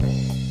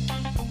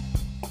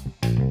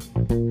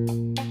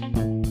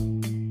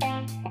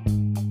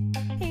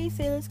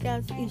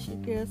guys? It's your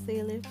girl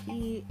Sailor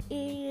P,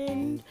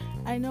 and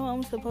I know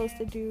I'm supposed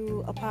to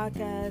do a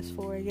podcast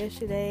for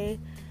yesterday.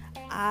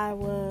 I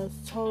was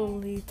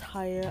totally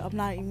tired. I'm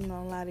not even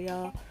gonna lie to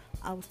y'all.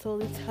 I was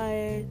totally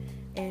tired,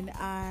 and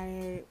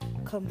I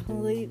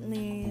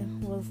completely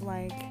was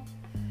like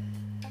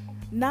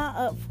not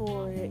up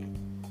for it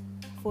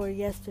for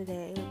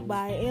yesterday, but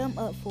I am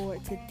up for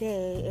it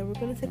today, and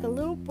we're gonna take a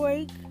little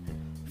break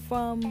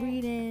from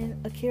reading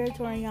Akira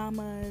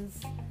Toriyama's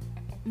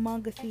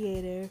manga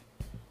theater.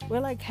 We're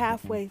like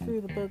halfway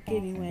through the book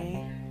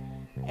anyway,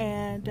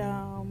 and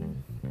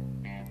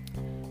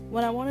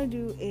what I want to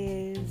do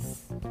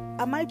is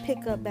I might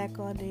pick up back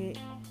on it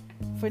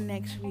for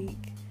next week.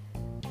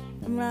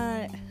 I'm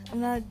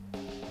not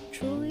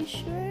truly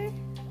sure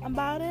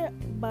about it,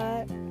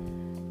 but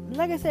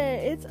like I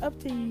said, it's up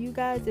to you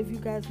guys if you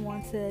guys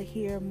want to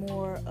hear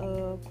more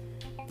of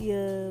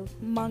the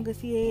manga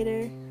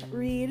theater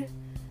read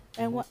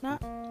and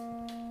whatnot.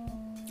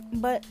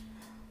 But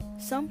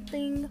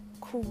something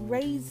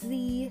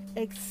crazy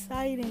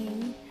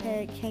exciting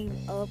had came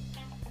up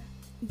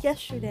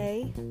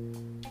yesterday.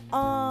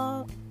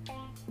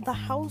 The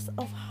House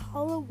of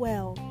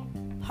Halliwell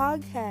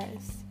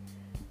podcast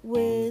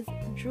with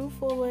Drew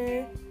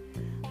Fuller,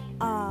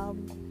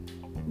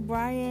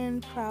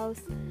 Brian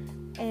Krause,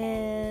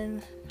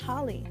 and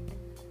Holly,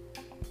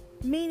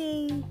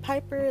 meaning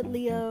Piper,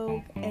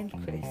 Leo, and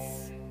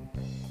Chris,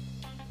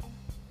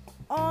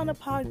 on a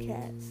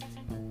podcast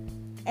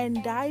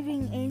and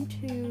diving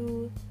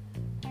into,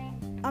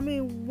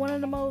 one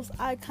of the most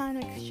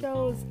iconic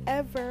shows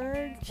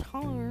ever,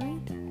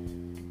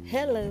 Charmed.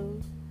 Hello.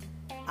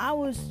 I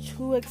was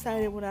too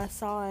excited when I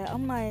saw it.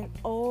 I'm like,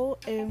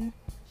 OMG,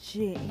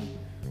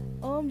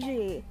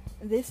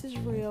 this is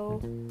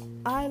real.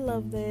 I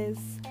love this.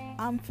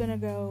 I'm finna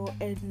go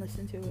and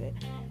listen to it.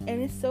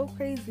 And it's so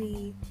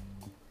crazy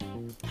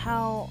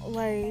how,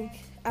 like,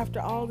 after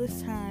all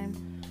this time,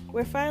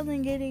 we're finally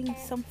getting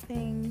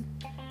something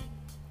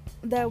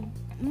that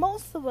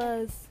most of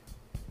us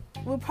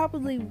would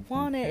probably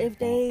want it if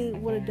they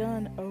would have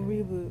done a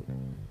reboot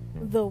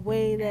the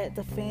way that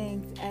the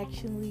fans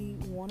actually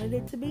wanted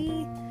it to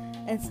be,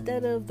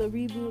 instead of the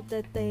reboot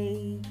that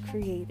they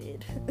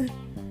created.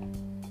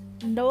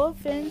 No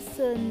offense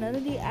to none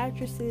of the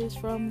actresses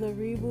from the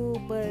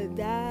reboot, but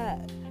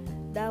that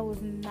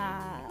was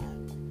not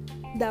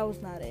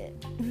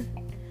it.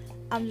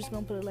 I'm just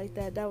gonna put it like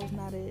that. That was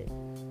not it.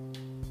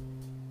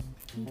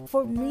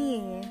 For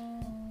me,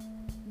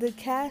 the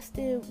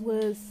casting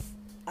was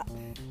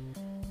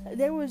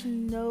there was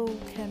no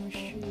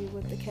chemistry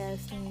with the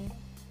casting.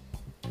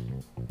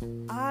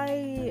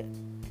 I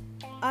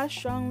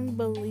strongly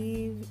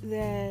believe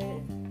that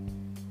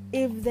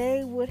if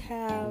they would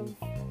have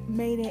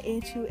made it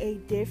into a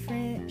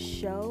different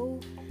show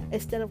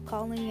instead of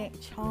calling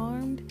it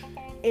Charmed,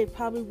 it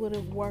probably would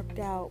have worked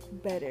out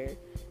better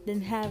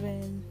than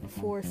having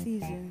 4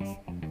 seasons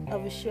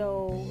of a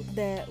show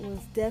that was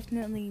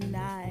definitely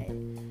not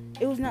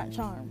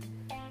Charmed.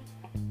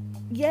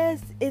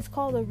 Yes, it's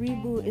called a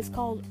reboot, it's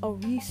called a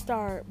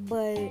restart,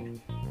 but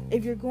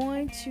if you're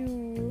going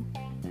to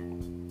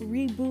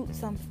reboot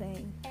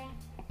something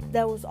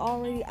that was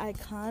already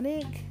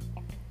iconic,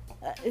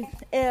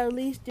 at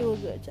least do a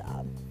good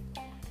job.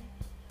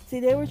 See,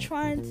 they were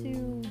trying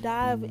to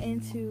dive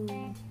into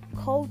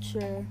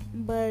culture,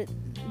 but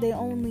they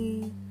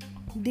only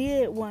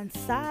did one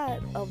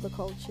side of the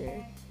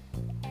culture,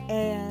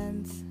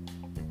 and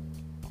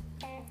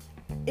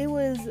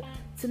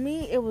to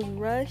me it was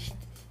rushed.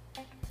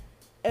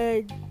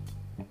 It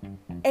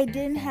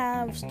didn't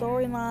have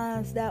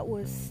storylines that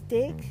would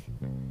stick.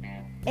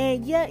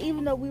 And yeah,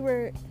 even though we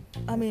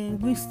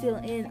still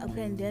in a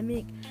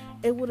pandemic,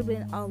 it would have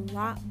been a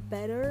lot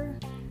better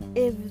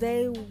if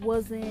they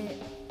wasn't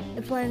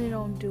planning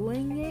on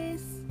doing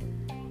this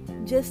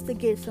just to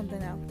get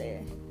something out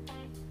there.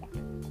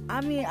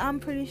 I'm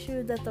pretty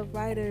sure that the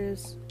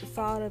writers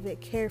thought of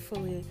it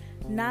carefully,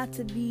 not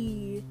to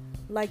be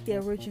like the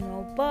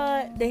original,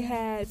 but they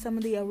had some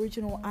of the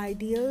original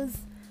ideas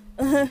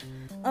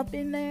up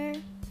in there.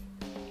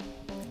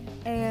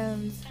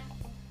 And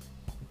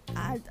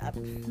I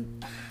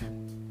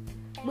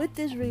with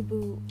this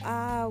reboot,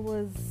 I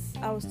was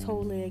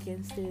totally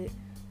against it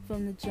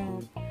from the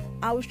jump.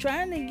 I was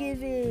trying to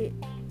give it,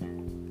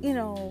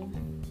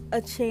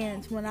 a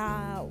chance when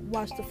I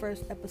watched the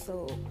first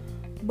episode.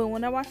 But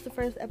when I watched the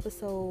first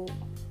episode,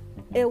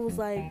 it was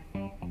like,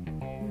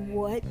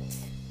 what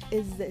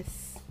is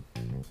this?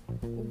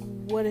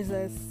 What is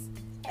this?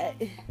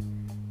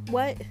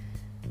 What?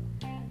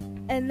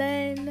 And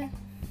then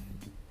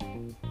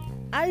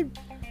I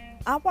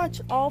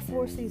watched all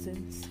 4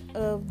 seasons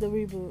of the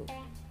reboot,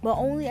 but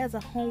only as a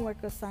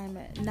homework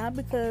assignment, not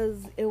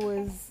because it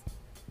was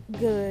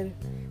good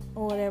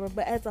or whatever,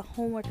 but as a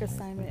homework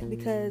assignment,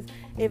 because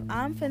if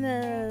I'm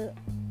finna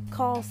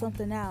call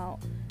something out,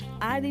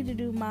 I need to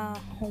do my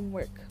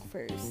homework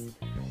first.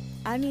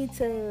 I need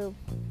to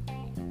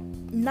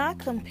not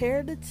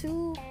compare the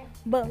two,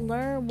 but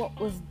learn what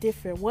was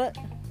different,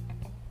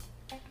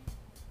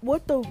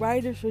 what the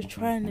writers were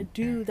trying to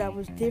do that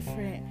was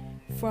different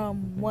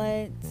from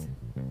what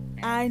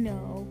I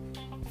know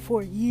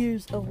for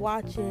years of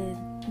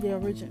watching the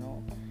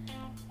original.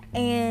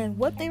 And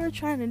what they were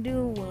trying to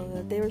do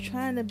was they were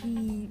trying to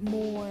be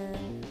more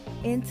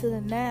into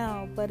the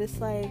now, but it's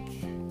like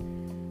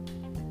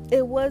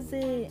it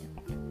wasn't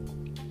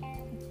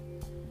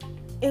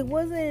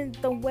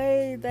the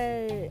way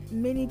that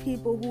many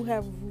people who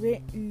have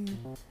written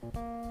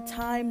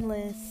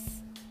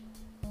timeless,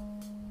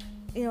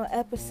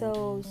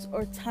 episodes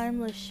or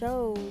timeless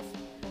shows,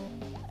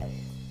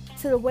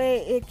 to the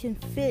way it can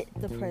fit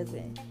the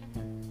present,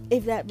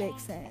 if that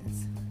makes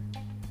sense.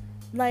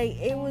 Like,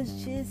 it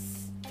was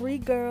just 3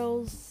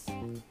 girls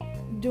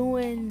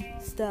doing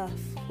stuff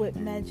with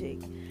magic.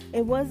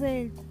 It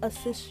wasn't a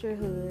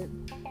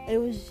sisterhood. It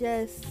was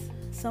just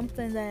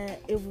something that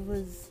it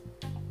was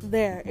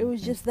there. It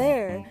was just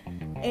there.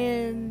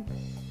 And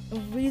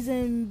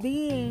reason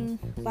being,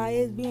 by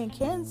it being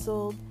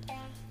canceled,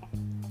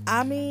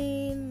 I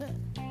mean,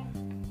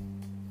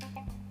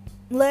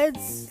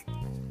 let's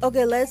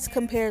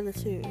compare the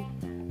two.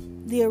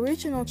 The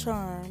original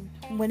Charm,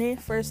 when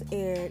it first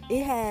aired,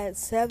 it had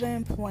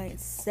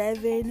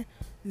 7.7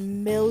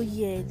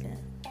 million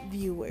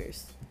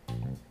viewers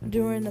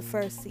during the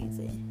first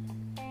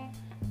season.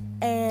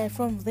 And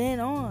from then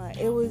on,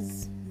 it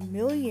was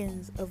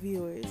millions of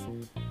viewers.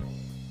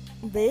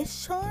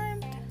 This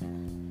Charmed,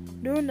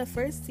 during the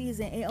first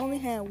season, it only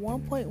had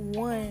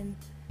 1.1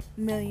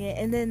 million,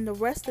 and then the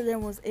rest of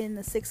them was in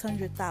the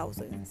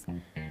 600,000s.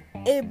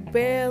 It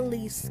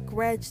barely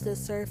scratched the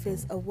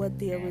surface of what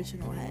the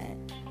original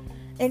had.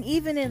 And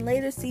even in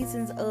later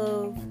seasons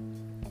of,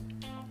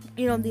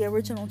 the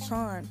original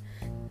Charm,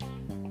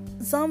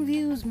 some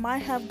views might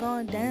have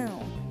gone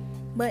down,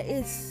 but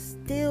it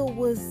still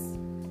was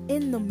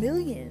in the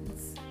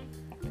millions.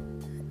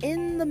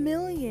 In the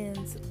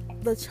millions.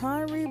 The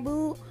Charm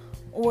reboot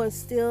was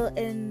still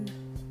in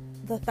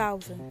the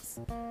thousands.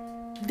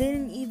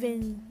 Didn't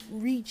even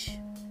reach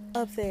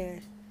up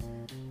there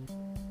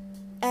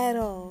at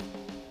all.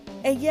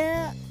 And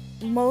yeah,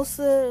 most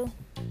of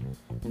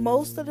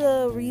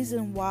the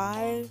reason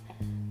why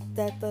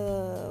that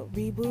the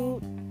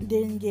reboot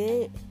didn't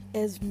get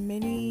as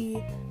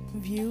many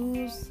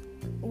views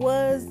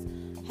was,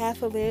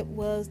 half of it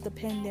was the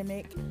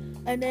pandemic,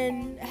 and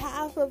then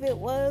half of it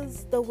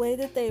was the way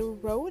that they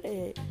wrote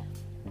it.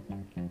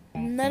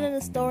 None of the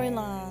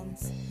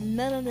storylines,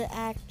 none of the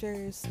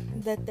actors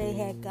that they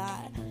had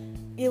got,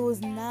 it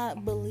was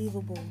not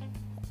believable.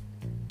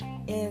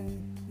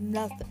 And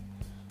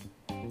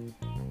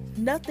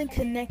nothing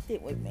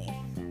connected with me.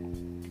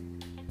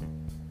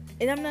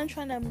 And I'm not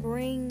trying to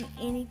bring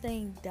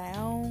anything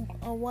down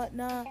or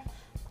whatnot.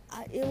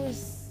 It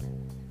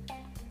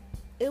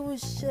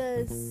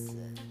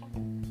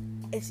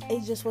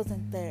just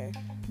wasn't there.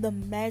 The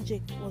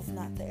magic was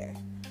not there.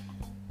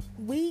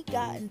 We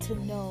gotten to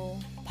know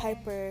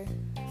Piper,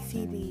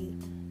 Phoebe,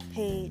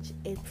 Paige,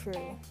 and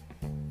Prue.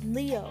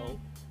 Leo,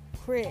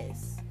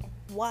 Chris,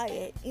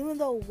 Wyatt, even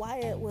though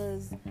Wyatt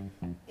was,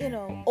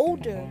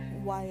 older,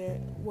 Wyatt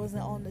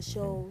wasn't on the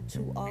show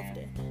too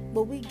often,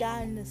 but we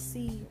gotten to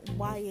see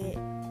Wyatt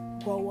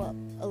grow up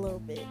a little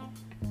bit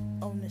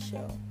on the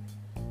show.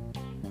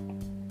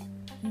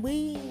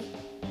 We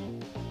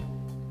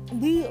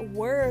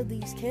were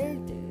these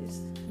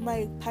characters.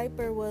 Like,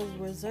 Piper was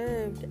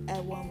reserved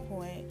at one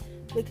point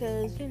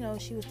because,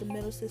 she was the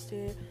middle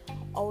sister,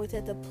 always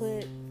had to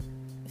put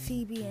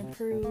Phoebe and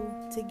Prue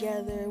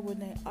together when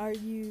they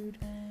argued,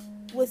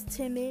 was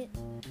timid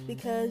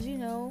because,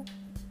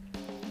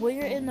 when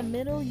you're in the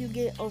middle, you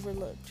get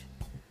overlooked,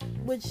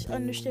 which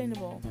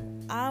understandable.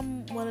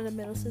 I'm one of the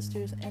middle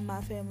sisters in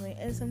my family,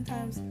 and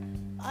sometimes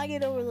I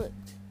get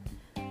overlooked.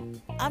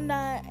 I'm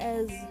not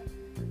as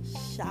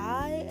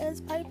shy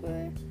as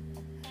Piper,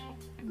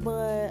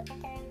 but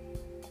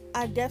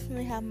I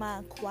definitely have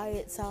my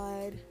quiet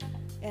side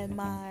and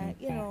my,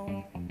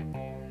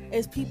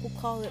 as people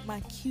call it, my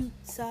cute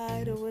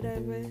side or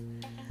whatever.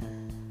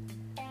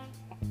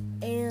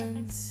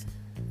 And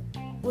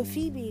with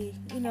Phoebe,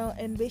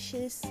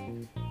 ambitious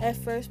at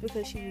first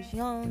because she was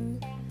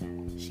young.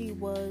 She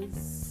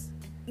was,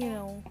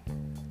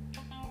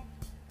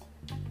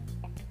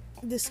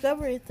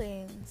 discovering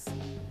things.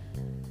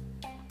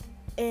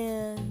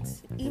 And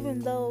even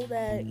though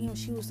that,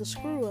 she was the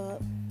screw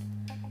up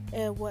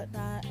and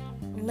whatnot,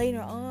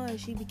 later on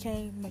she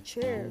became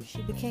mature.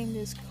 She became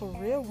this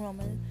career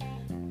woman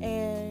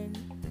and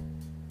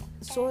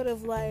sort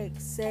of like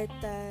said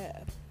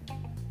that,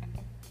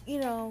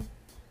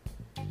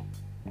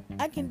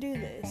 I can do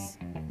this.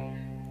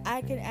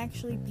 I can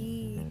actually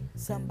be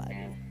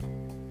somebody.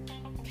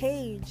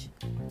 Paige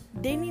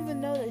didn't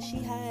even know that she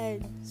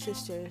had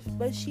sisters,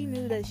 but she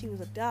knew that she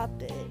was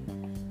adopted.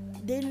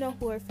 Didn't know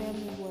who her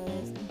family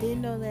was.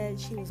 Didn't know that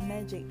she was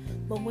magic.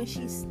 But when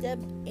she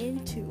stepped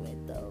into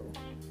it, though,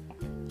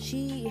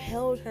 she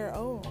held her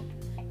own.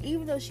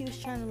 Even though she was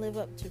trying to live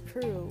up to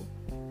Prue,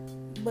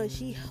 but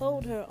she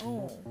held her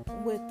own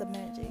with the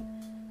magic.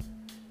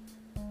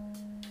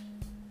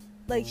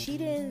 like, she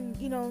didn't,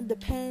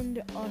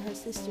 depend on her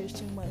sisters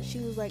too much. She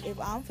was like, if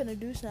I'm finna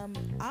do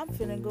something, I'm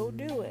finna go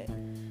do it.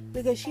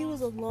 Because she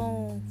was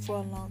alone for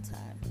a long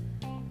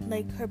time.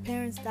 Like, her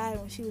parents died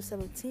when she was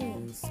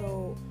 17,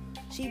 so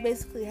she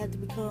basically had to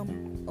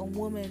become a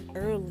woman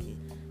early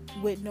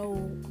with no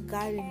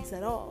guidance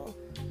at all.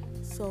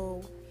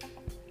 So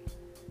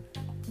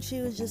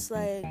she was just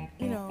like,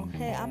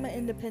 hey, I'm an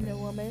independent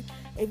woman.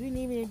 If you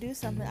need me to do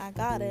something, I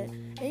got it.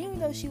 And even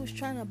though she was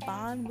trying to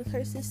bond with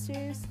her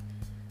sisters,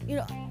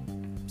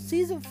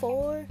 season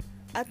 4,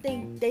 I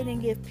think they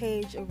didn't give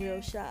Paige a real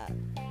shot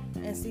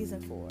in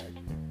season 4.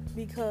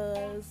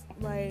 Because,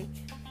 like,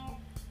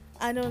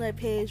 I know that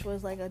Paige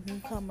was, like, a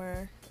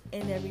newcomer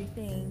and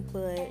everything,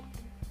 but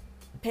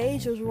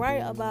Paige was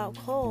right about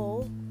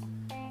Cole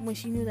when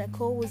she knew that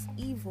Cole was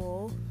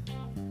evil.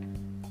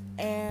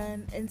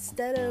 And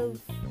instead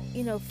of,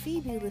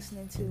 Phoebe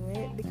listening to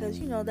it, because,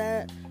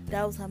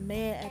 that was her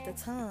man at the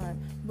time,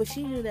 but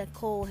she knew that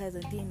Cole has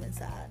a demon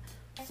side.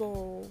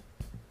 So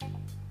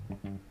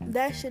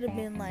that should have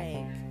been,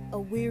 like, a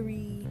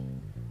weary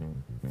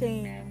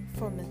thing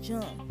from the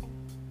jump.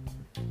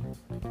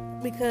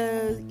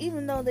 Because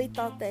even though they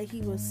thought that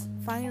he was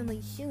finally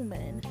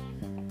human,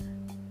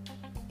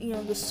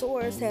 the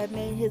source had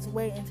made his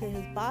way into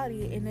his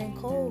body, and then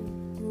Cole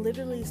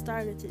literally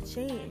started to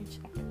change.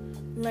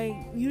 Like,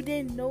 you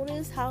didn't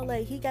notice how,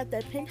 like, he got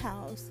that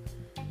penthouse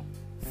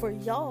for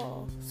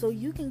y'all so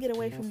you can get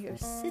away from your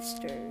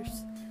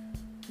sisters,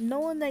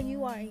 knowing that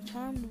you are a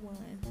charmed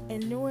one,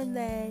 and knowing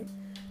that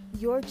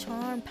your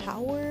charm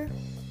power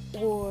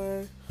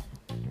or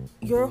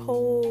your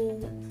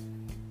whole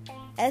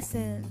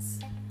essence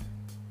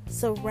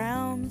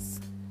surrounds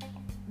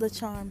the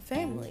charmed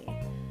family.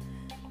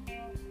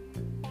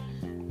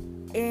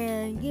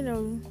 And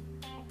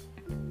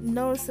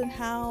noticing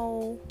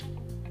how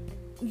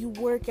you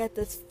work at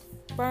this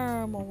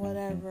firm or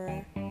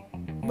whatever,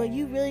 but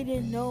you really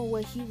didn't know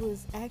what he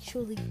was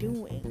actually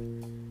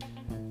doing.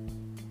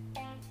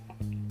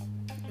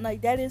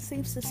 Like, that didn't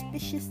seem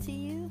suspicious to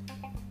you?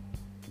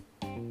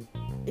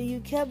 You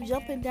kept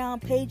jumping down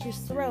Paige's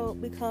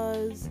throat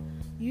because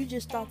you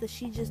just thought that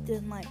she just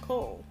didn't like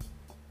Cole.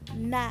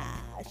 Nah,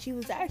 she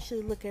was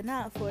actually looking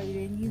out for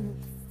you, and you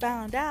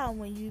found out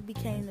when you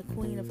became the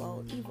queen of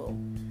all evil.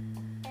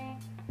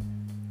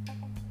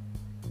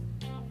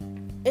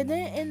 And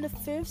then in the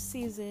 5th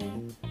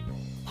season,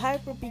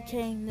 Piper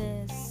became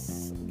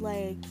this,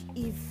 like,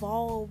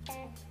 evolved,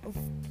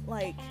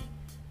 like,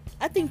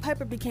 I think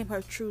Piper became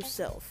her true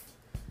self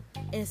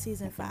in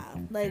season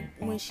 5. Like,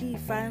 when she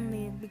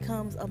finally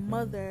becomes a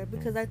mother,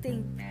 because I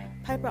think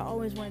Piper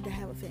always wanted to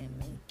have a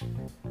family.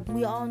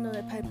 We all know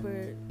that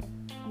Piper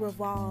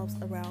revolves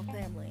around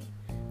family.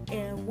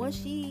 And once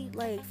she,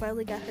 like,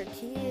 finally got her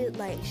kid,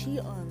 like, she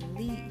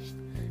unleashed.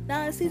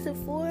 Now in season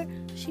 4,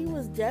 she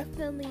was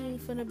definitely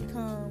finna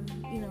become,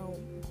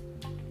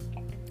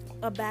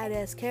 a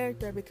badass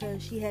character,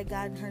 because she had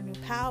gotten her new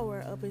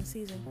power up in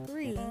season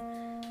 3,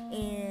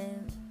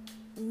 and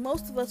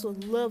most of us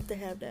would love to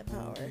have that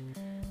power.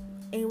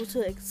 Able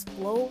to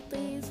explode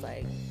things,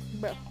 like,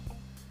 bro.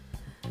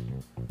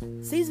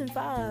 Season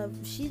 5,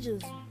 she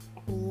just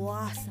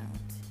blossomed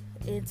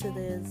into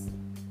this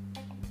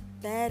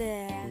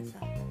badass,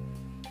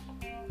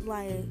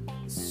 like,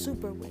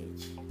 super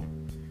witch.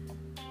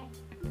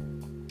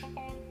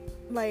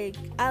 Like,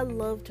 I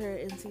loved her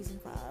in season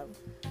 5.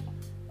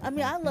 I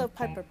mean, I love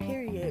Piper,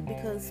 period,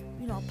 because,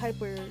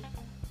 Piper,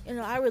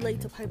 I relate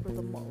to Piper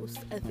the most,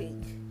 I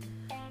think.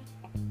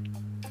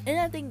 And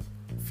I think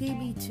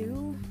Phoebe,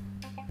 too,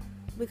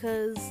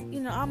 because,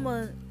 I'm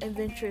an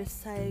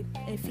adventurous type,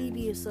 and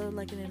Phoebe is sort of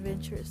like an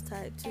adventurous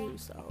type, too,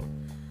 so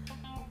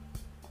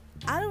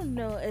I don't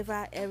know if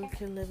I ever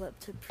could live up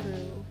to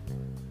Prue.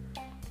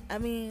 I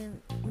mean,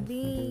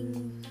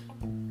 being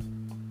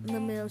the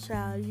middle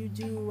child, you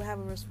do have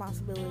a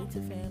responsibility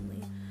to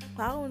family,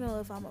 but I don't know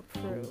if I'm a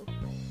Prue.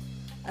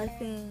 I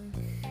think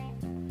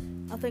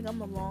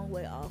I'm a long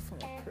way off from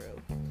a Prue.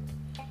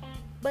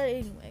 But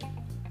anyway,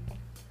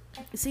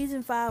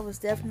 season 5 was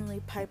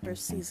definitely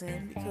Piper's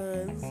season,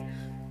 because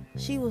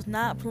she was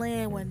not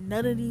playing with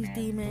none of these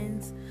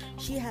demons.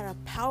 She had a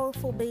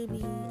powerful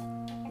baby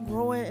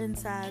growing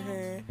inside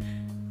her,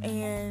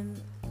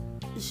 and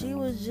she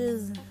was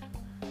just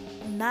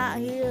not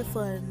here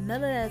for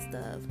none of that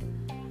stuff.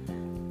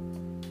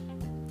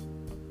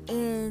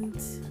 And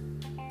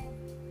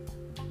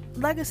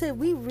like I said,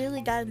 we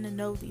really gotten to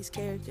know these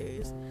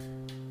characters,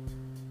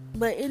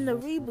 but in the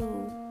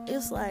reboot,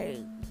 it's like,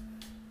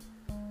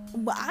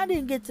 but I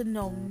didn't get to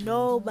know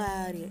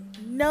nobody.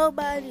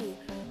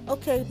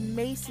 Okay,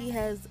 Macy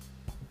has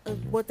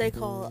what they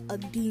call a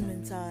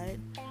demon side.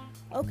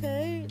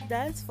 Okay,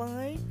 that's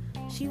fine.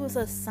 She was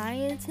a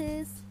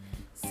scientist.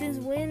 Since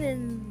when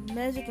did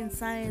magic and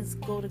science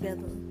go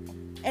together?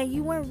 And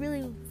you weren't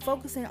really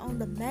focusing on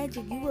the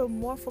magic. You were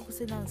more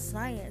focusing on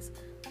science.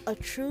 A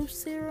truth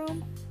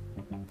serum.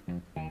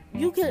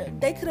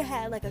 They could have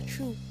had like a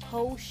true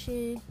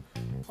potion,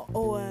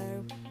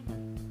 or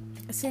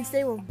since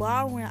they were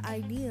borrowing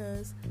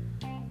ideas,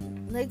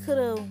 they could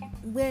have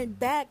went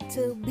back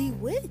to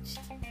Bewitched.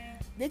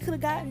 They could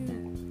have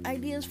gotten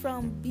ideas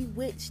from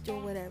Bewitched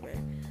or whatever.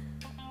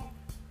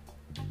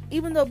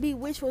 Even though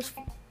Bewitched was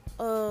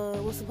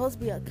supposed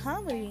to be a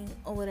comedy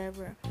or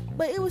whatever,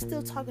 but it was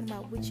still talking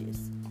about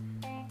witches,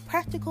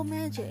 practical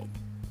magic.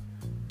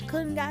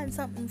 Couldn't gotten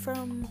something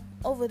from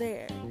over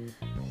there.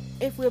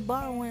 If we're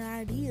borrowing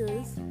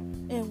ideas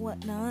and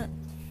whatnot,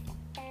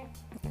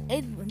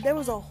 there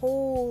was a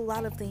whole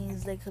lot of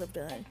things they could have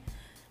done.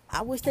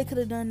 I wish they could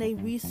have done their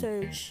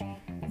research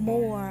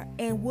more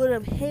and would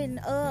have hidden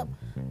up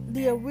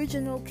the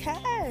original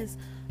cast,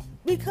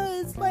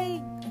 because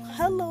like,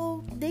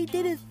 hello, they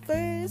did it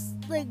first.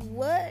 Like,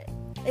 what?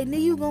 And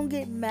then you gonna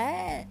get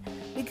mad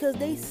because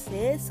they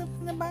said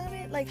something about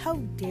it? Like, how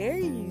dare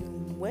you?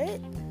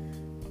 What?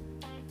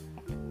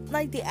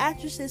 Like, the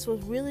actresses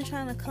was really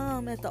trying to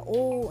come at the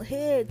old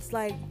heads.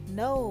 Like,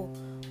 no,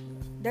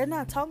 they're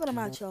not talking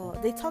about y'all.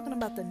 They talking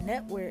about the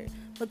network.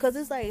 Because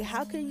it's like,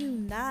 how can you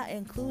not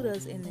include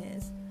us in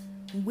this?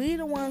 We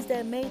the ones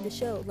that made the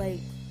show. Like,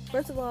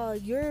 first of all,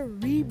 you're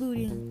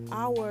rebooting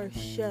our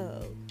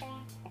show.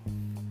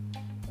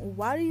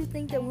 Why do you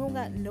think that we don't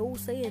got no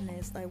say in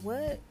this? Like,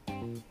 what?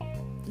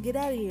 Get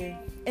out of here.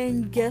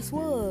 And guess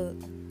what?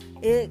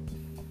 It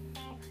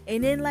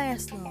didn't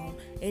last long.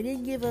 It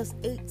didn't give us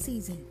 8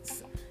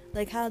 seasons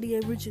like how the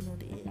original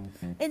did.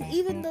 And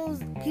even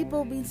those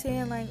people be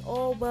saying like,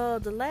 oh, well,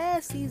 the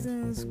last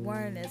seasons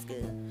weren't as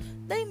good.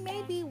 They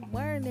maybe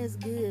weren't as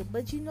good,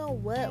 but you know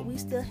what? We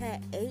still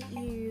had 8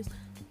 years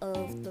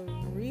of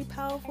 3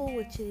 powerful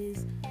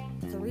witches,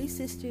 3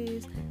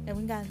 sisters, and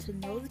we got to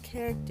know the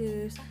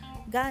characters,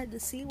 got to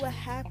see what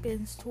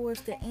happens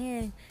towards the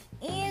end,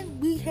 and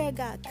we had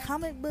got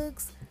comic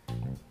books,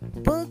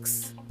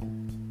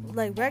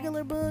 like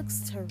regular books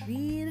to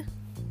read,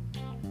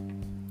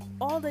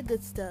 all the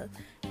good stuff.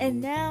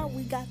 And now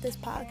we got this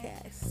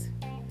podcast.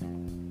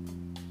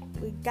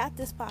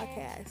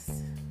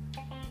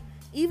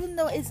 Even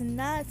though it's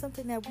not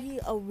something that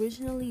we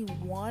originally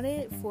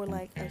wanted for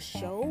like a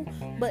show,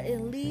 but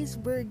at least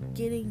we're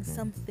getting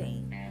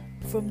something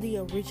from the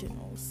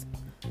originals,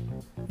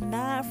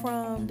 not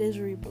from this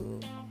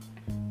reboot.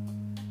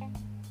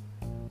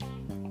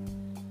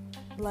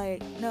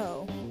 Like,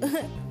 no.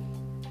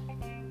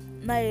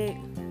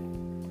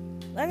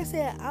 like I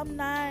said, I'm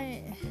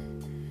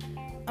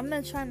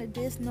not trying to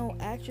diss no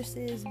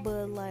actresses,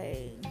 but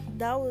like,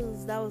 that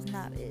was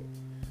not it.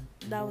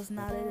 That was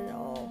not it at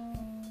all.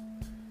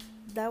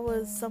 That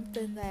was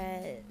something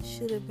that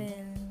should have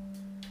been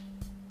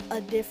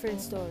a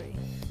different story,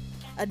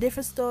 a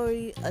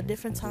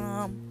different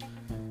time.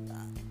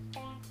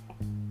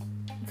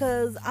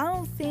 Because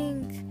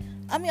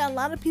a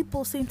lot of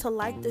people seem to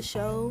like the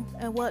show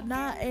and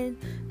whatnot, and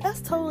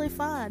that's totally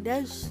fine.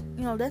 That's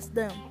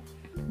them.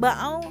 But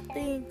I don't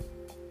think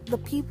the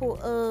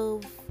people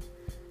of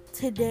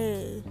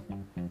today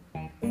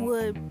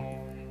would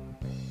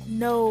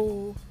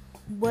know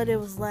what it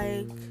was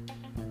like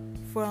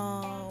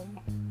from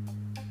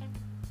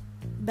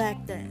back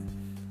then.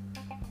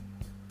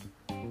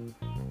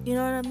 You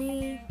know what I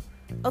mean?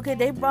 Okay,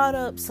 they brought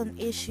up some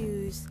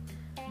issues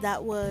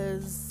that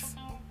was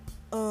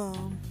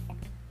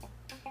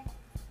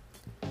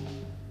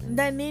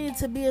that needed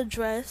to be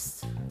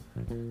addressed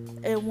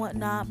and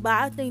whatnot, but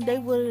I think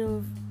it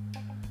would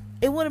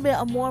have been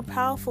a more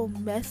powerful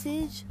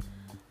message,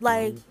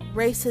 like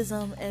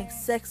racism and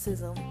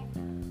sexism.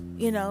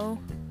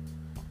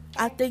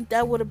 I think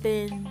that would have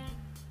been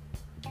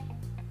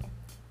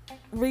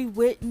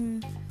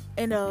rewritten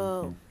in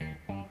a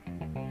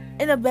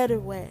better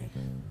way.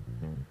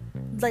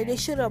 Like, they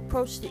should have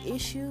approached the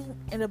issue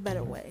in a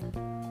better way.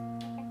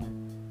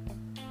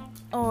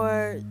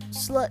 Or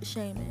slut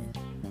shaming,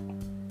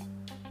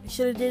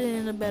 should have did it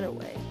in a better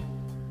way.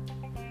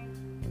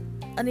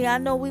 I mean, I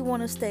know we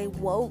want to stay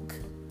woke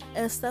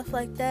and stuff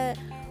like that,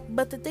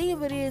 but the thing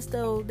of it is,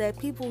 though, that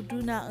people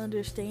do not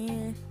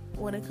understand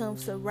when it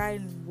comes to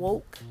writing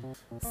woke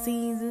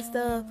scenes and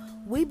stuff.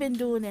 We've been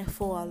doing it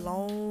for a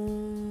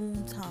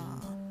long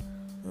time.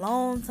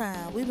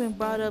 We've been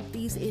brought up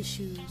these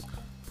issues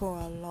for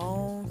a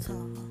long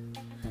time.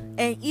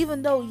 And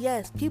even though,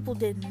 yes, people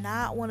did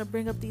not want to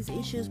bring up these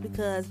issues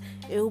because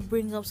it will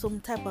bring up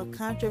some type of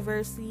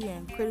controversy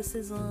and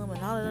criticism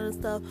and all that other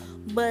stuff,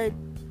 but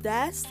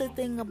that's the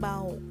thing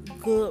about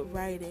good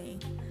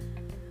writing.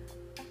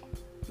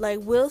 Like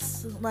Will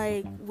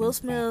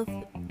Smith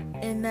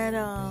in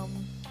that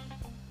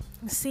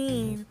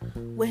scene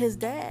with his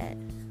dad.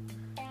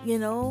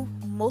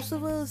 Most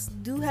of us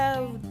do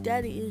have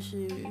daddy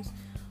issues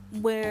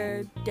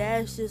where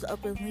dads just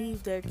up and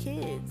leave their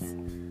kids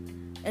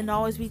and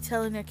always be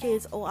telling their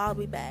kids, oh, I'll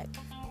be back.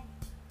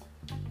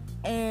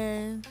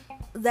 And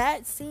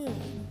that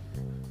scene,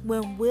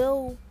 when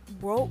Will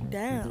broke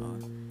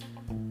down,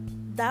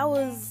 that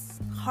was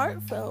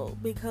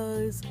heartfelt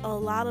because a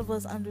lot of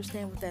us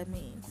understand what that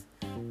means.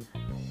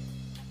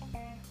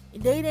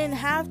 They didn't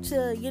have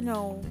to,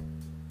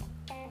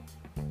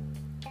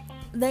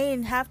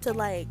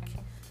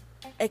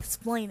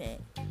 explain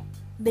it.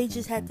 They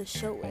just had to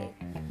show it.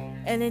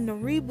 And in the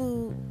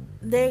reboot,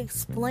 they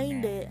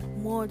explained it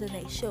more than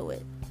they show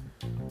it.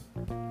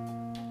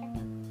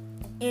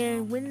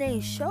 And when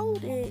they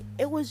showed it,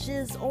 it was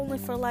just only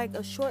for like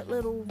a short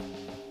little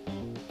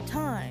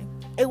time.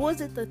 It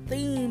wasn't the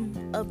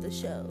theme of the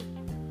show.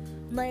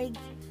 Like,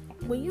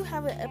 when you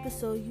have an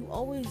episode, you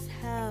always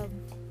have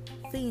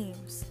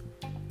themes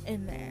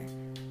in there.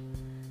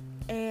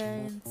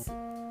 And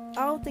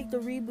I don't think the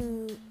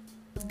reboot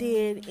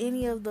did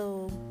any of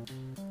the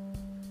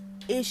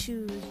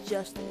issues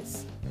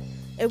justice.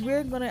 If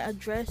we're going to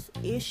address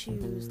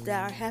issues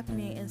that are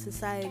happening in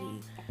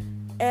society,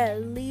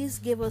 at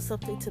least give us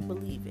something to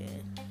believe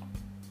in.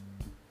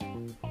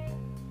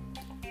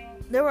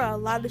 There were a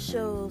lot of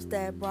shows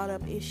that brought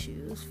up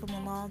issues from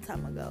a long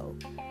time ago.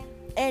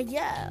 And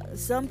yeah,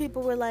 some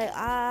people were like,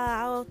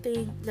 I don't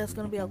think that's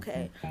going to be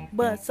okay.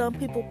 But some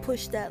people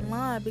push that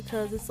line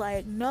because it's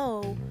like,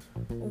 no,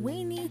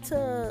 we need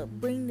to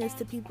bring this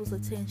to people's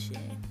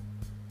attention.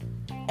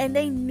 And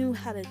they knew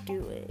how to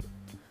do it.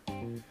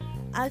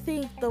 I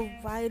think the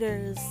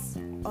writers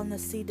on the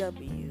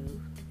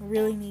CW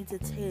really need to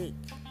take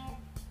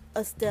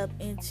a step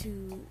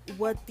into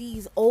what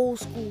these old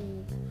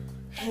school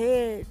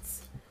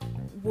heads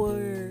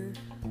were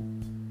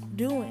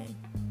doing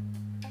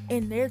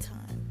in their time.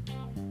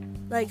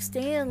 Like,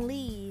 Stan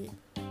Lee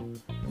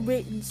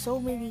written so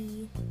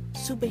many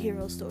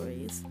superhero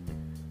stories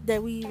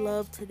that we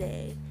love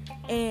today,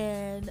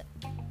 and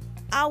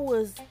I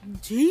was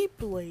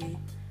deeply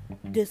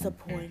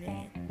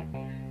disappointed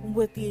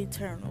with the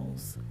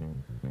Eternals.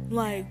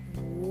 Like,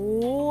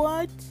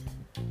 what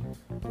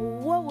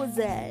was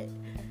that?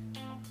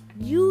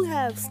 You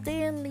have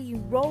Stan Lee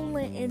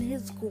rolling in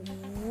his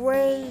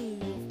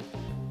grave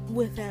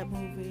with that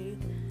movie.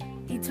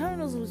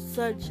 Eternals was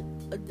such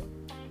a...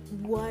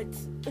 What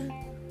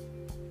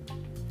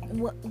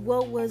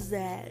was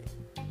that?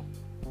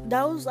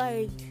 That was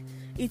like...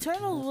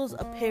 Eternals was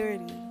a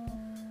parody.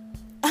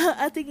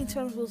 I think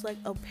Eternals was like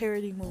a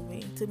parody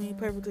movie, to be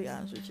perfectly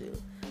honest with you.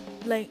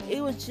 Like,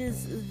 it was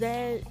just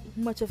that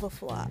much of a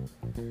flop.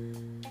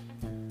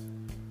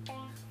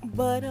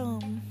 But,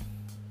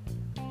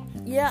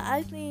 yeah,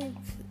 I think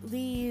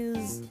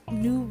these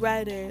new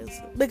writers,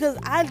 because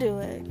I do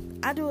it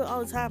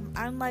all the time.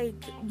 I like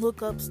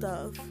look up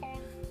stuff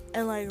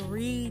and like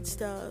read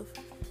stuff,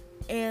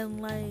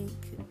 and like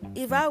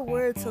if I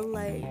were to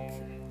like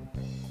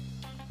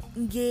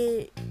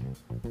get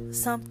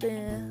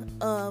something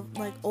of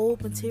like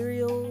old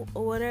material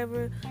or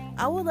whatever,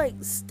 I would like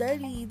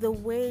study the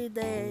way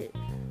that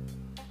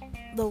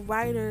the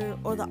writer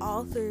or the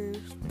author's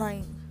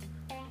like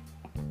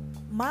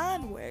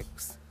mind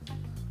works.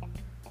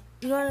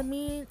 You know what I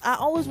mean? I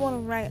always want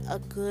to write a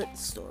good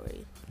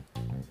story.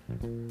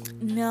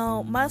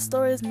 Now, my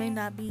stories may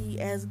not be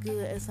as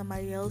good as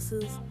somebody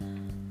else's,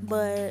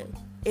 but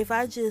if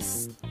I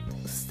just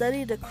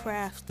study the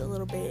craft a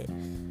little bit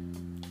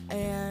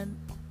and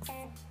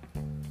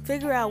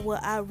figure out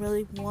what I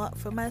really want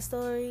for my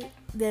story,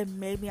 then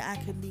maybe I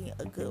can be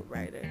a good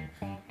writer.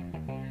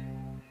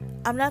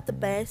 I'm not the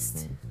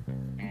best,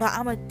 but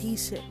I'm a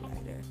decent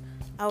writer.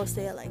 I would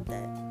say it like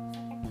that.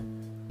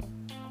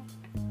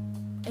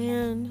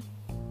 And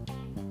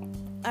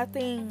I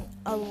think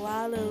a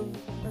lot of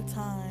the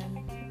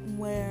time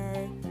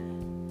where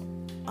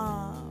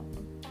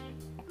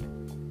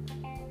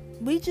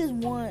we just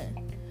want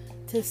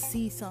to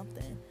see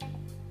something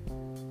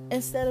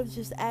instead of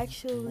just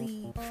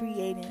actually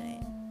creating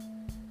it.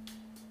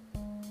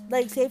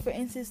 Like, say for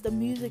instance, the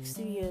music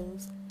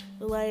studios.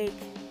 Like,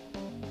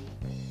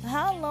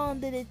 how long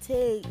did it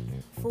take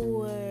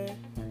for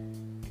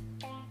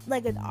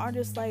like an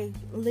artist like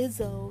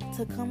Lizzo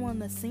to come on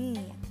the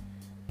scene?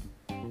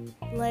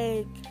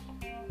 Like,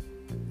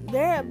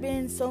 there have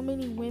been so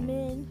many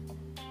women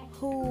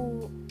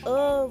who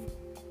of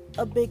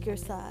a bigger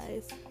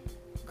size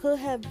could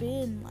have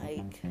been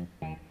like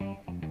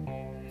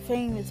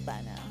famous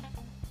by now,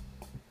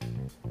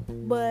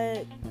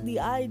 but the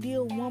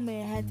ideal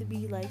woman had to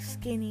be like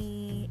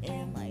skinny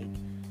and like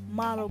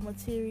model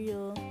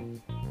material.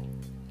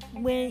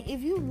 When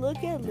if you look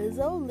at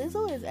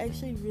Lizzo is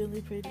actually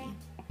really pretty.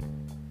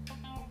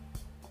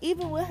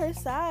 Even with her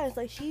size,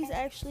 like, she's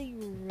actually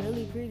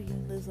really pretty,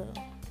 Lizzo.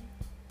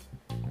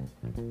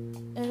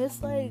 And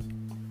it's like,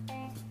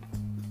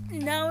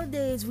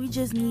 nowadays we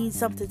just need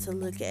something to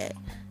look at.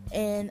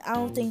 And I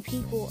don't think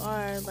people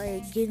are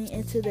like getting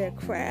into their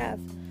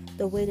craft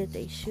the way that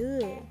they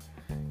should.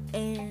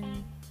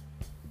 And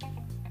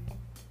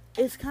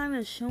it's kind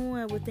of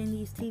showing within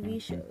these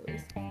TV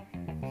shows.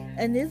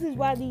 And this is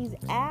why these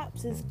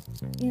apps is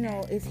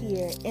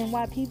here, and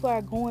why people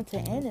are going to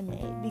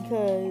anime,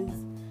 because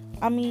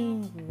I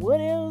mean, what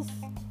else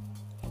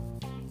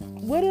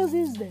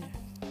is there?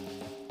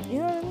 You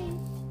know what I mean?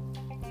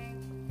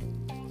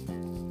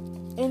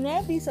 And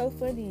that'd be so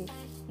funny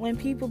when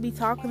people be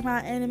talking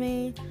about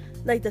anime,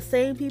 like the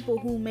same people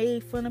who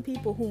made fun of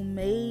people who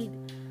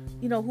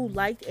who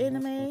liked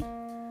anime,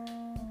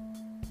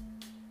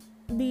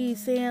 be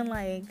saying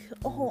like,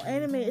 oh,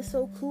 anime is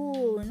so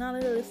cool and all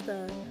that other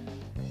stuff.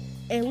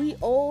 And we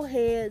old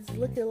heads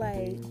looking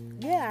like,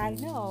 Yeah, I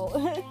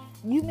know.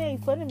 You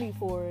made fun of me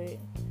for it.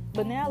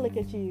 But now look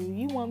at you.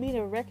 You want me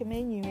to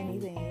recommend you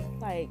anything.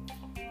 Like,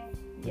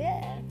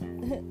 yeah.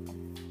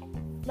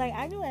 Like,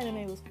 I knew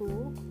anime was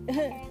cool.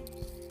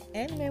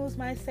 Anime was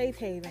my safe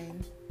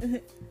haven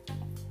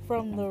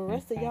from the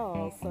rest of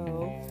y'all,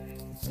 so.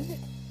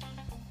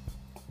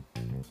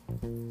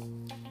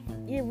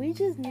 Yeah, we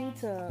just need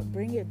to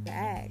bring it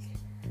back.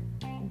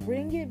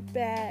 Bring it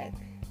back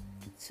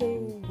to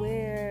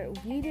where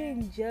we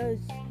didn't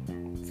just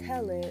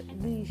tell it,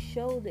 we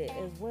showed it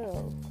as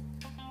well.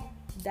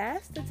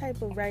 That's the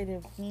type of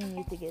writing we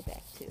need to get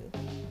back to,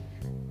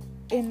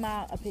 in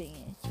my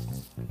opinion.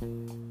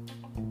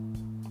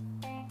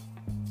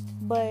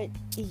 But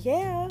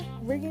yeah,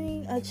 we're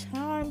getting a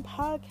Charm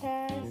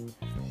podcast.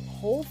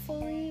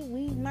 Hopefully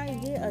we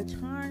might get a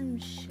Charm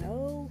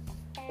show.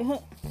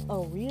 A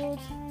real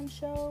Charm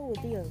show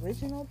with the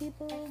original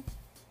people.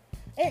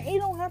 And it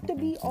don't have to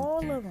be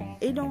all of them.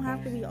 It don't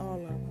have to be all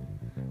of them.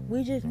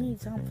 We just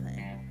need something.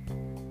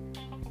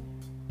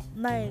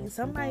 Like,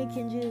 somebody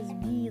can just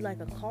be like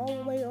a call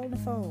away on the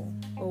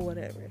phone or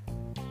whatever.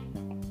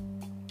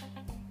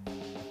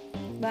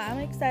 But I'm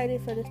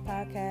excited for this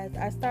podcast.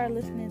 I started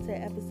listening to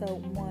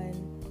episode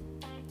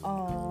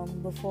 1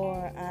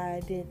 before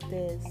I did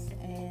this.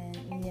 And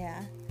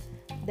yeah,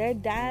 they're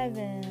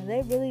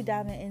really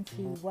diving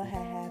into what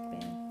had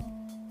happened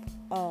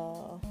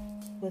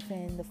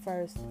within the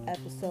first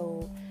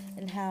episode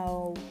and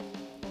how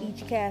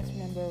each cast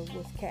member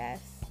was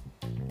cast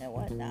and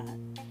whatnot.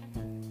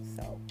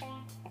 So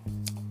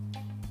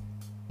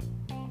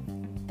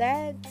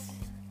that's,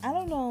 I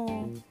don't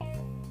know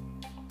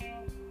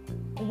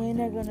when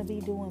they're gonna be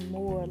doing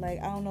more. Like,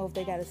 I don't know if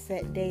they got a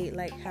set date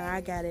like how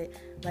I got it,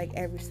 like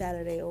every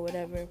Saturday or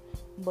whatever,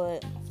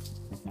 but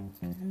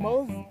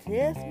most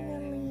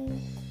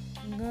definitely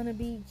I'm gonna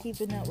be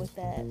keeping up with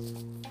that.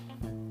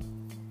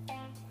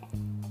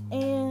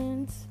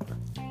 And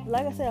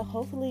like I said,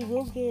 hopefully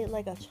we'll get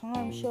like a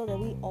Charm show that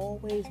we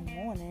always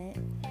wanted,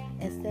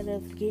 instead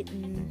of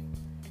getting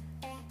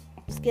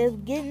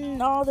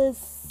all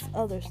this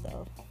other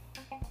stuff,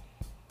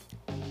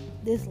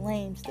 this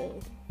lame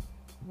stuff.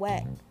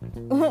 Whack.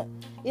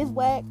 It's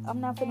whack.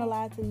 I'm not gonna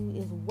lie to you.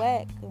 It's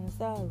whack. I'm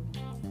sorry.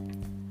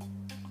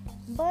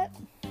 But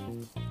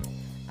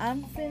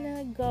I'm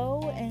finna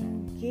go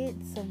and get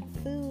some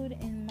food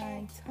in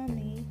my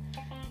tummy.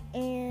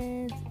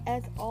 And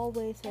as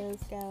always, Taylor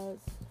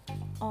Scouts,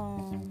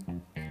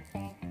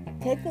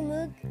 take a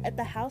look at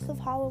the House of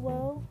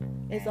Halliwell.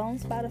 It's on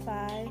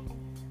Spotify,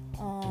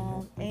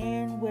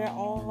 and where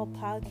all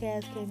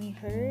podcasts can be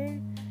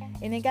heard.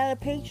 And they got a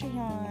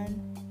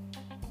Patreon.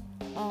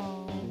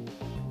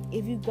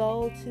 If you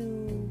go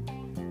to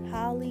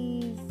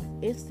Holly's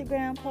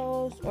Instagram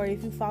post, or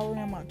if you follow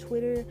them on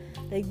Twitter,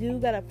 they do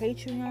got a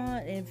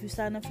Patreon. And if you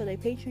sign up for their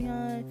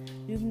Patreon,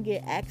 you can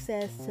get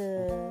access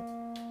to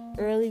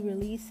early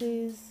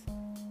releases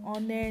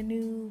on their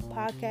new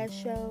podcast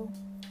show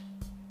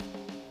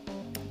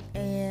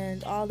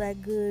and all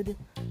that good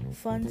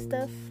fun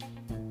stuff.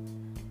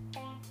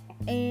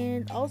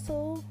 And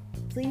also,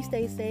 please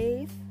stay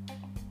safe.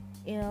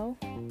 You know,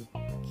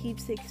 keep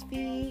 6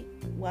 feet,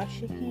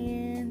 wash your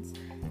hands.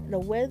 The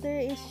weather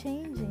is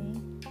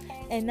changing.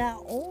 And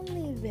not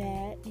only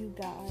that, you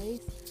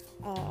guys,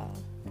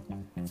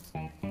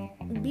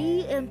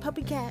 Bee and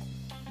Puppy Cat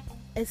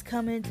is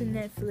coming to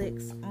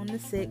Netflix on the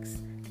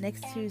 6th,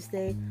 next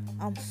Tuesday.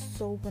 I'm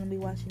so gonna be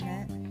watching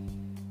that.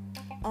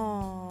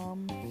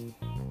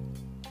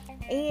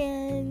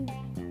 And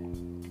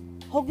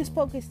Hocus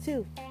Pocus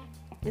 2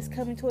 is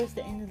coming towards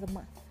the end of the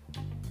month.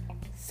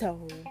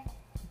 So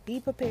be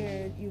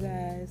prepared, you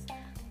guys.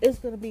 It's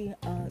gonna be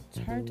a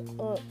turned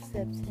up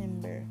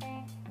September.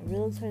 A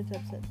real turned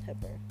up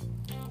September.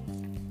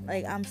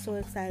 Like, I'm so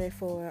excited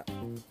for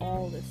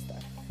all this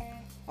stuff.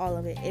 All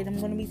of it. And I'm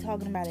gonna be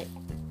talking about it.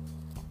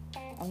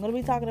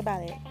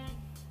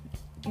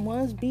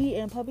 Once Bee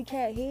and Puppy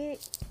Cat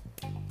hit,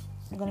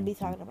 I'm gonna be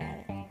talking about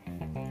it.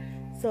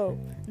 So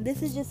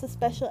this is just a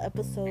special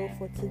episode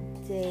for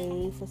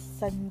today, for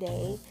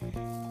Sunday,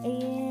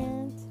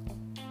 and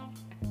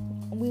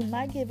we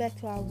might get back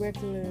to our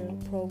regular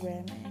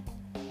programming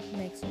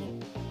next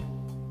week.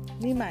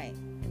 We might,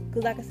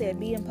 because like I said,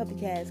 Bee and Puppy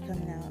Cat is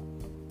coming out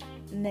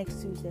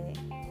next Tuesday,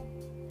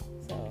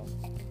 so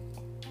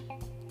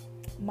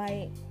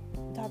might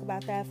talk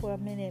about that for a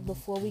minute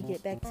before we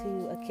get back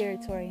to Akira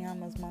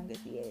Toriyama's manga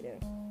theater.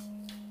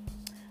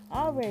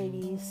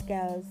 Alrighty,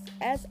 Scouts,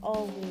 as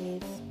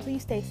always,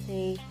 please stay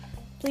safe.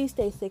 Please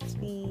stay 6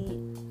 feet.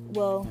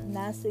 Well,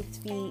 not 6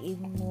 feet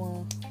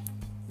anymore.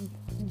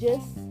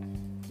 Just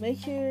make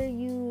sure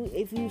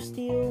if you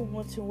still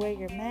want to wear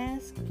your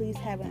mask, please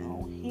have it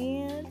on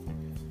hand.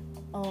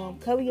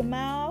 Cover your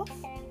mouth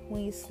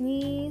when you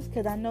sneeze,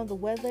 because I know the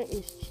weather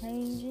is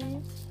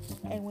changing.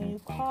 And when you're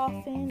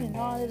coughing and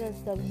all of that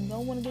stuff, you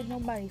don't want to get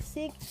nobody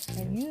sick,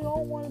 and you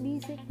don't want to be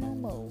sick no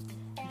more.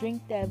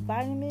 Drink that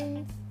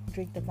vitamin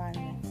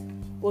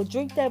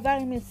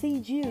C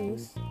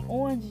juice,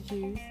 orange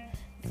juice.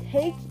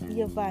 Take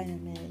your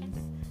vitamins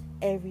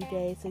every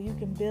day so you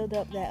can build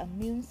up that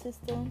immune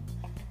system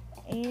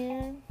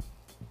and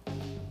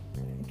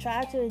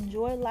try to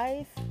enjoy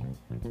life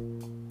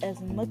as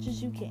much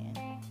as you can,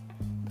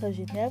 because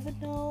you never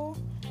know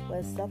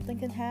when something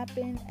can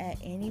happen at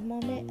any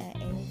moment, at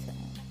any time.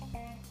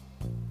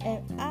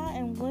 And I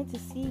am going to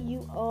see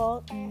you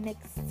all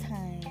next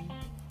time.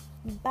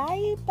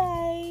 Bye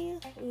bye.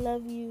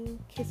 Love you.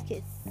 Kiss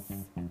kiss.